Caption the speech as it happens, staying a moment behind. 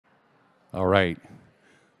All right.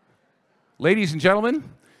 Ladies and gentlemen,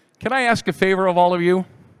 can I ask a favor of all of you?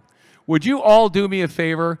 Would you all do me a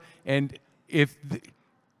favor, and if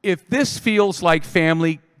this feels like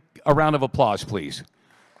family, a round of applause, please.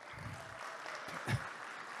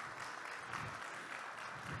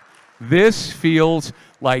 This feels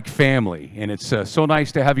like family, and it's so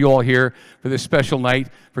nice to have you all here for this special night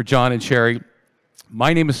for John and Sherry.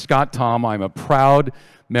 My name is Scott Tom. I'm a proud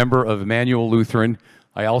member of Emmanuel Lutheran.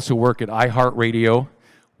 I also work at iHeartRadio,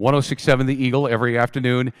 106.7 The Eagle every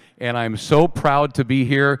afternoon, and I'm so proud to be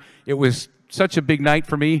here. It was such a big night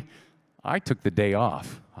for me. I took the day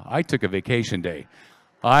off. I took a vacation day.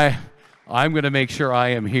 I'm going to make sure I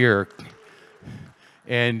am here.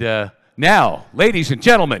 And now, ladies and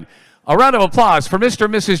gentlemen, a round of applause for Mr.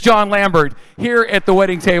 and Mrs. John Lambert here at the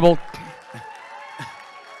wedding table.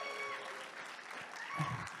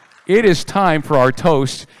 It is time for our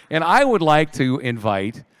toast, and I would like to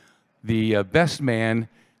invite the best man,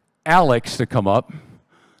 Alex, to come up.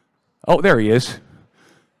 Oh, there he is.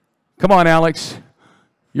 Come on, Alex.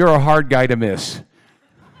 You're a hard guy to miss.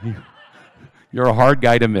 You're a hard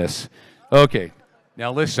guy to miss. Okay.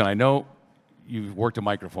 Now, listen, I know you've worked a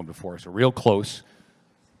microphone before, so real close.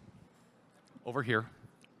 Over here.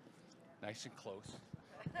 Nice and close.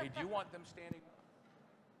 Hey, do you want them standing?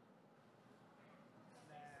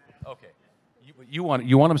 Okay. You want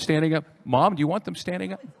them standing up? Mom, do you want them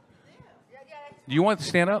standing up? Do you want to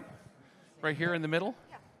stand up? Right here in the middle?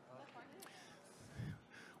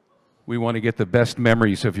 We want to get the best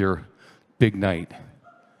memories of your big night.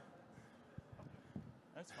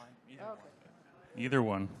 That's fine. Either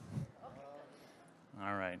one.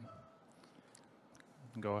 All right.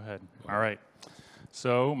 Go ahead. All right.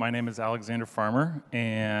 So my name is Alexander Farmer,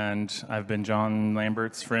 and I've been John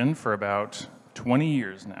Lambert's friend for about 20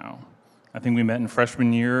 years now. I think we met in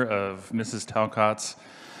freshman year of Mrs. Talcott's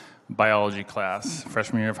biology class,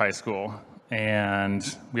 freshman year of high school.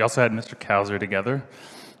 And we also had Mr. Kauser together,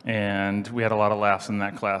 and we had a lot of laughs in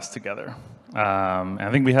that class together. I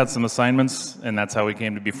think we had some assignments, and that's how we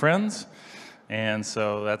came to be friends. And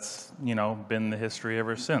so that's, been the history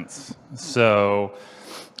ever since. So,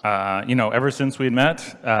 ever since we had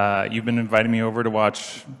met, you've been inviting me over to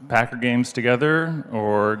watch Packer games together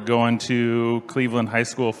or going to Cleveland High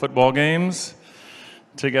School football games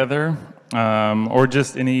together, or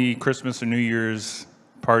just any Christmas or New Year's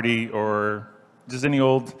party or just any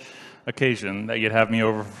old occasion that you'd have me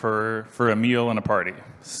over for a meal and a party.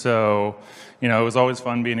 So, it was always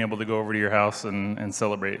fun being able to go over to your house and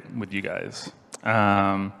celebrate with you guys.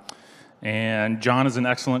 And John is an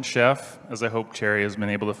excellent chef, as I hope Cherry has been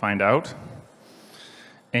able to find out.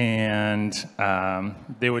 And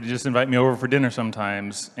they would just invite me over for dinner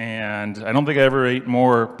sometimes, and I don't think I ever ate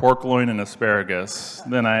more pork loin and asparagus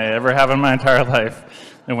than I ever have in my entire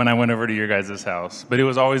life than when I went over to your guys' house. But it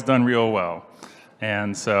was always done real well.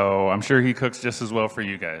 And so I'm sure he cooks just as well for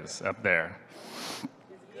you guys up there.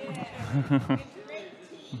 Yeah.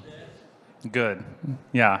 Good.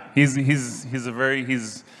 Yeah, he's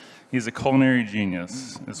a culinary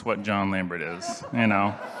genius, is what John Lambert is,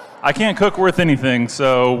 I can't cook worth anything,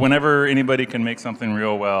 so whenever anybody can make something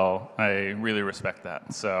real well, I really respect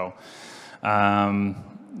that. So,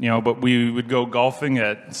 but we would go golfing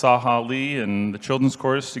at Saha Lee and the children's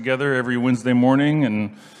course together every Wednesday morning,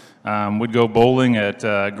 and we'd go bowling at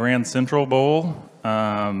Grand Central Bowl,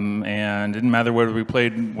 and it didn't matter whether we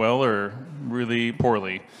played well or really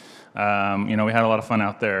poorly. We had a lot of fun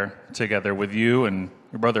out there together with you and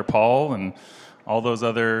your brother Paul and all those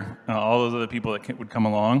other people that would come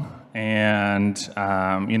along, and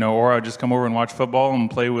or I'd just come over and watch football and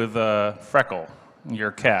play with Freckle,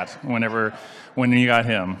 your cat, when you got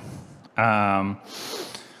him. I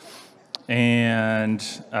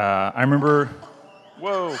remember,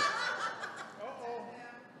 whoa.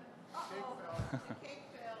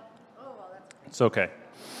 It's okay.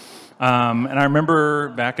 And I remember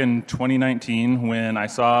back in 2019 when I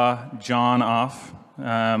saw John off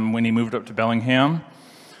when he moved up to Bellingham,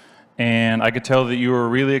 and I could tell that you were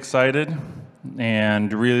really excited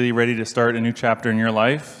and really ready to start a new chapter in your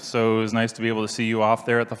life. So it was nice to be able to see you off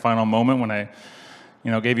there at the final moment when I,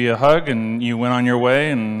 gave you a hug and you went on your way.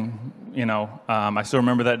 And I still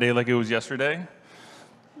remember that day like it was yesterday.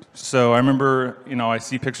 So I remember, I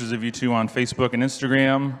see pictures of you two on Facebook and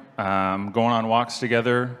Instagram, going on walks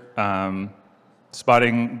together,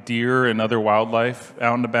 spotting deer and other wildlife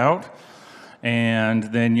out and about. And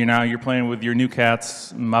then you're playing with your new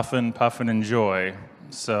cats, Muffin, Puffin, and Joy.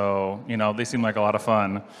 So, they seem like a lot of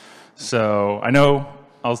fun. So I know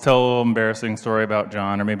I'll tell a little embarrassing story about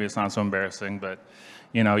John, or maybe it's not so embarrassing, but,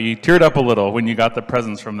 you know, you teared up a little when you got the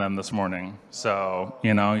presents from them this morning. So,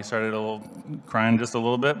 you know, you started crying just a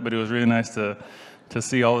little bit, but it was really nice to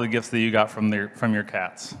see all the gifts that you got from your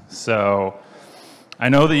cats. So I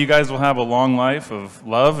know that you guys will have a long life of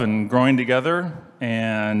love and growing together,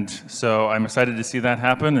 and so I'm excited to see that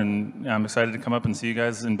happen, and I'm excited to come up and see you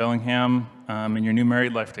guys in Bellingham in your new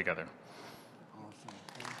married life together.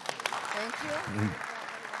 Thank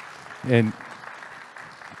you. And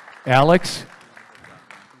Alex,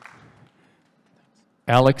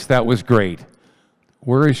 that was great.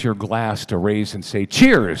 Where is your glass to raise and say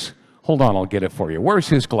cheers? Hold on, I'll get it for you. Where's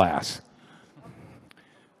his glass?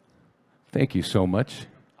 Thank you so much.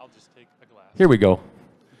 I'll just take a glass. Here we go.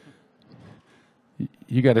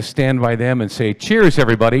 You got to stand by them and say cheers,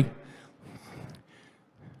 everybody.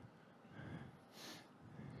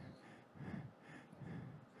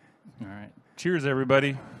 All right. Cheers,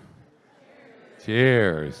 everybody.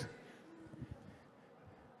 Cheers.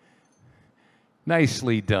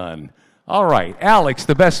 Nicely done. All right, Alex,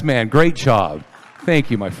 the best man, great job. Thank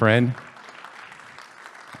you, my friend.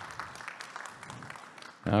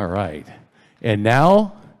 All right. And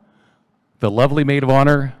now, the lovely maid of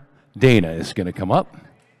honor, Dana, is going to come up.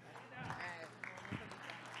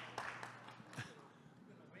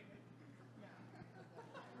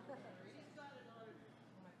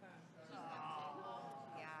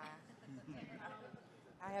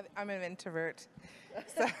 I'm an introvert.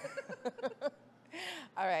 So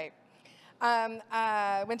all right.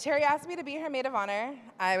 When Terry asked me to be her maid of honor,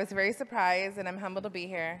 I was very surprised, and I'm humbled to be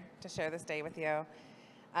here to share this day with you.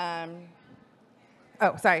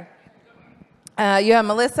 Oh, sorry. You have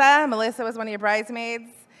Melissa. Melissa was one of your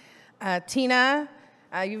bridesmaids. Tina.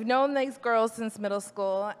 You've known these girls since middle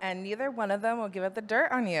school, and neither one of them will give up the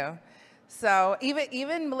dirt on you. So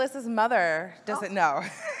even Melissa's mother doesn't know.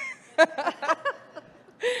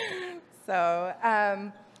 So,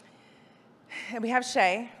 and we have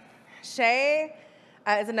Shay. Shay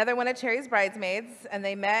is another one of Terry's bridesmaids, and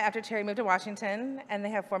they met after Terry moved to Washington, and they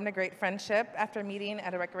have formed a great friendship after meeting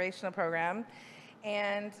at a recreational program.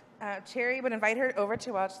 And Terry would invite her over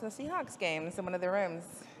to watch the Seahawks games in one of their rooms.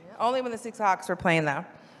 Yep. Only when the Seahawks were playing, though.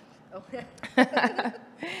 Okay.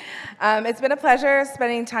 It's been a pleasure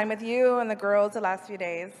spending time with you and the girls the last few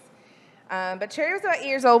days. But Terry was about 8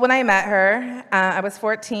 years old when I met her. I was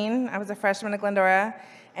 14. I was a freshman at Glendora,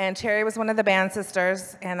 and Terry was one of the band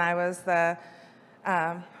sisters, and I was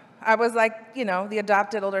like, you know, the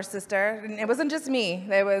adopted older sister. And it wasn't just me.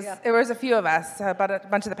 There was a few of us, about a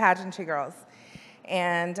bunch of the pageantry girls.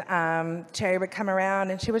 And Terry would come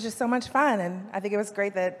around, and she was just so much fun. And I think it was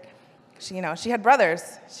great that she had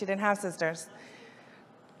brothers. She didn't have sisters.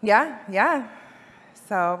 Yeah.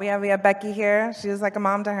 So we have Becky here. She was like a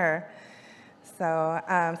mom to her. So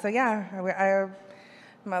yeah,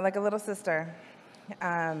 I'm like a little sister.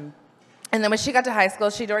 And then when she got to high school,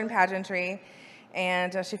 she joined pageantry,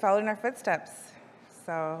 and she followed in our footsteps.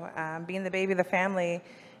 So being the baby of the family,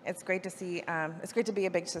 it's great to see. It's great to be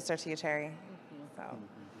a big sister to you, Terry. So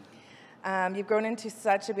you've grown into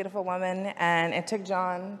such a beautiful woman, and it took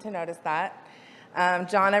John to notice that.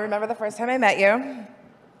 John, I remember the first time I met you.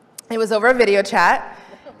 It was over a video chat.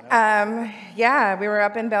 Yeah, we were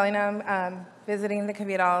up in Bellingham visiting the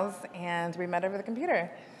Kvidals, and we met over the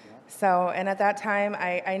computer. So, and at that time,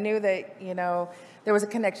 I knew that, you know, there was a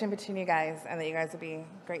connection between you guys, and that you guys would be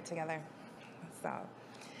great together. So,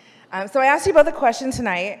 so I asked you both a question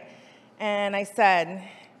tonight, and I said,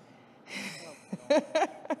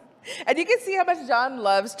 and you can see how much John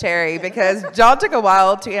loves Terry, because John took a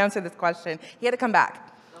while to answer this question. He had to come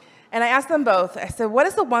back. And I asked them both, I said, what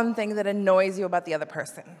is the one thing that annoys you about the other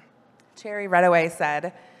person? Terry right away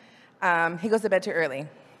said, he goes to bed too early.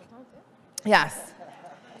 Yes.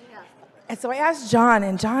 And so I asked John,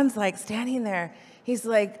 and John's like standing there. He's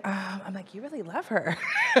like, I'm like, you really love her.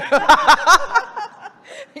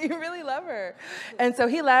 You really love her. And so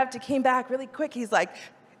he left, he came back really quick. He's like,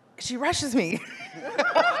 she rushes me.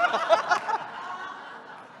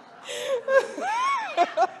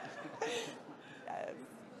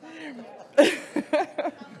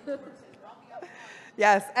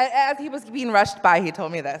 Yes, as he was being rushed by, he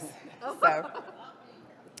told me this.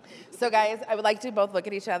 So guys, I would like to both look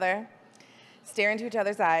at each other, stare into each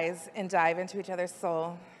other's eyes, and dive into each other's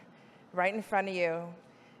soul. Right in front of you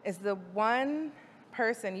is the one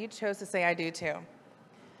person you chose to say I do to.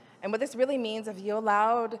 And what this really means is if you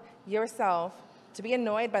allowed yourself to be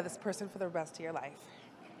annoyed by this person for the rest of your life.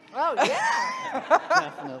 Oh, yeah.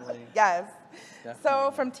 Definitely. Yes. Definitely.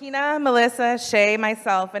 So from Tina, Melissa, Shay,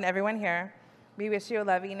 myself, and everyone here, we wish you a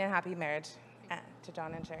loving and happy marriage to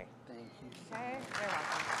John and Sherry. Thank you. Okay, you're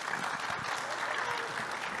welcome.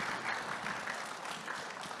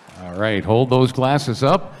 All right, hold those glasses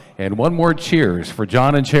up. And one more cheers for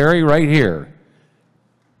John and Cherry right here.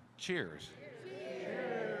 Cheers.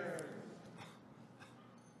 Cheers.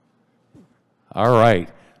 All right.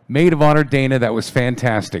 Maid of Honor Dana, that was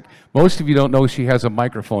fantastic. Most of you don't know she has a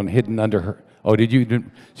microphone hidden under her. Oh, did you?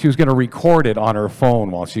 She was going to record it on her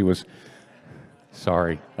phone while she was.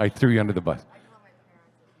 Sorry, I threw you under the bus.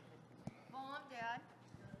 Mom, Dad.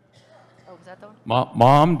 Oh, was that the one?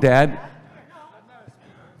 Mom, Dad.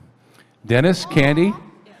 Dennis, Candy.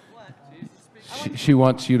 She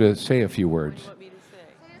wants you to say a few words.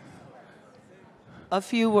 A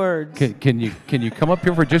few words. Can you come up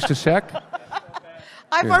here for just a sec?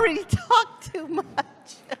 I've Here. already talked too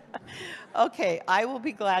much. Okay, I will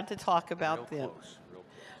be glad to talk about them.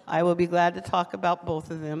 I will be glad to talk about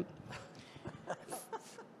both of them.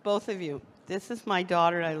 Both of you. This is my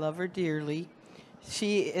daughter. I love her dearly.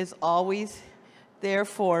 She is always there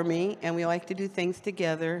for me, and we like to do things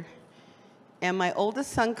together. And my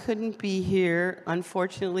oldest son couldn't be here.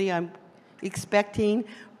 Unfortunately, I'm expecting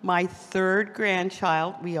my third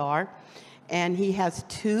grandchild. We are. And he has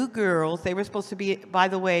 2 girls. They were supposed to be, by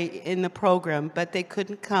the way, in the program, but they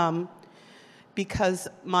couldn't come because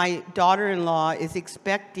my daughter-in-law is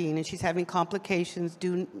expecting, and she's having complications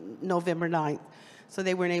due November 9th. So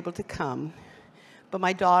they weren't able to come. But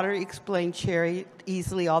my daughter explained Cherry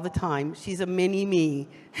easily all the time. She's a mini-me.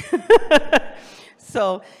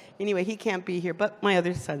 So anyway, he can't be here, but my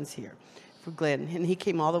other son's here for Glenn. And he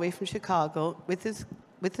came all the way from Chicago with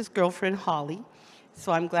his girlfriend, Holly.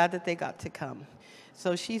 So I'm glad that they got to come.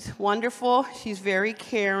 So she's wonderful. She's very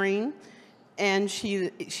caring. And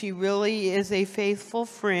she really is a faithful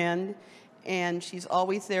friend. And she's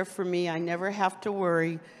always there for me. I never have to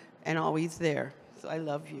worry, and always there. So I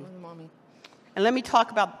love you. Mommy. And let me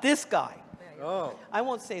talk about this guy. Oh. I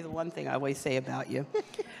won't say the one thing I always say about you.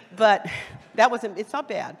 But it's not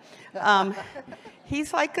bad.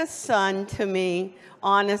 He's like a son to me,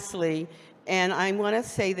 honestly. And I want to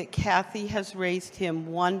say that Kathy has raised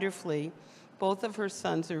him wonderfully. Both of her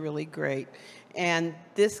sons are really great. And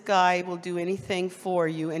this guy will do anything for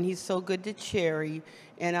you, and he's so good to Cherry.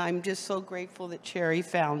 And I'm just so grateful that Cherry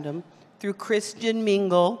found him through Christian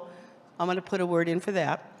Mingle. I'm going to put a word in for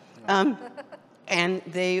that. And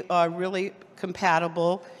they are really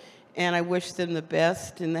compatible, and I wish them the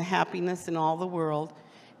best and the happiness in all the world.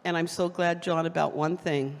 And I'm so glad, John, about one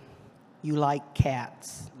thing. You like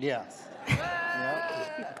cats. Yes.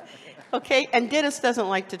 Okay, and Dennis doesn't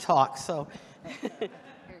like to talk, so